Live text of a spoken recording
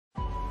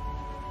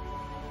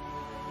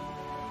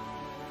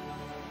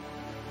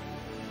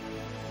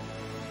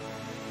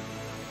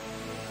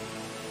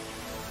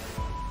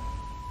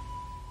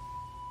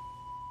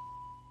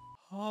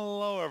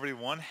Hello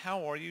everyone,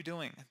 how are you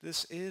doing?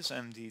 This is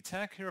MD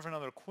Tech here with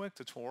another quick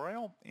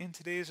tutorial. In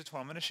today's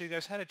tutorial, I'm going to show you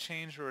guys how to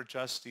change or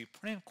adjust the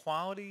print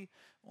quality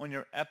on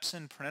your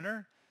Epson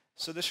printer.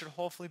 So this should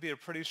hopefully be a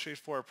pretty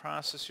straightforward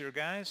process here,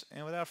 guys.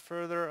 And without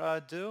further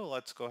ado,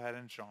 let's go ahead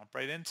and jump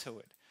right into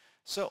it.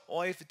 So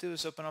all you have to do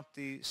is open up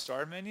the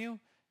Start menu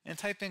and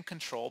type in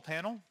Control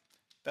Panel.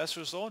 Best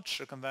result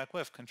should come back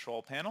with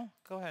Control Panel.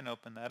 Go ahead and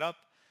open that up.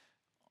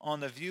 On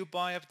the view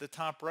by up at the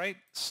top right,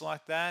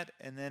 select that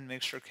and then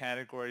make sure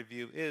category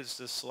view is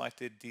the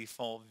selected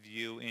default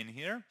view in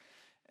here.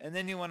 And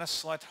then you want to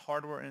select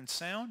hardware and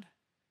sound,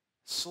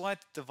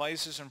 select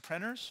devices and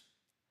printers,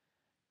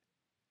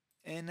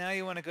 and now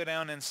you want to go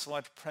down and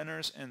select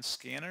printers and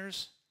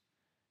scanners.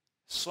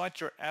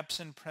 Select your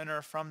Epson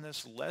printer from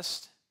this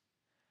list,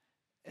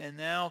 and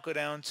now go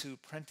down to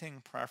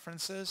printing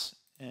preferences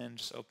and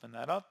just open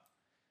that up.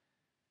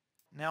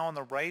 Now on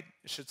the right,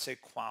 it should say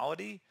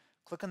quality.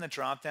 Click on the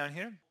drop down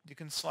here. You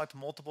can select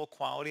multiple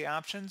quality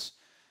options.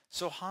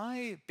 So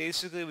high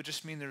basically would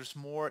just mean there's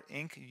more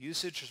ink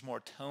usage, there's more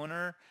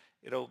toner.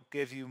 It'll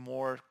give you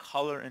more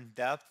color and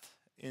depth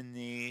in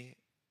the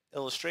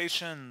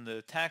illustration,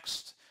 the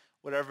text,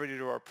 whatever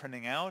you are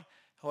printing out.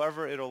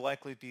 However, it'll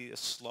likely be a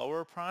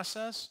slower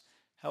process.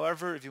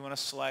 However, if you want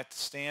to select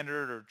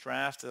standard or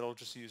draft, it'll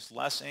just use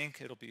less ink.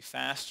 It'll be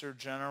faster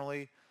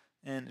generally,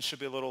 and it should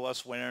be a little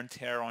less wear and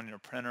tear on your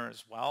printer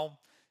as well.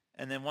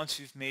 And then once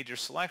you've made your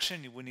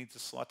selection, you would need to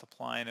select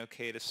apply and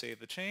OK to save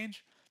the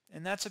change.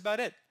 And that's about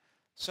it.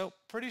 So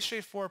pretty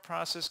straightforward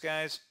process,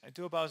 guys. I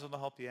do hope I was able to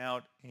help you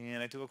out,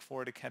 and I do look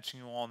forward to catching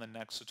you all in the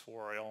next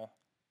tutorial.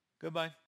 Goodbye.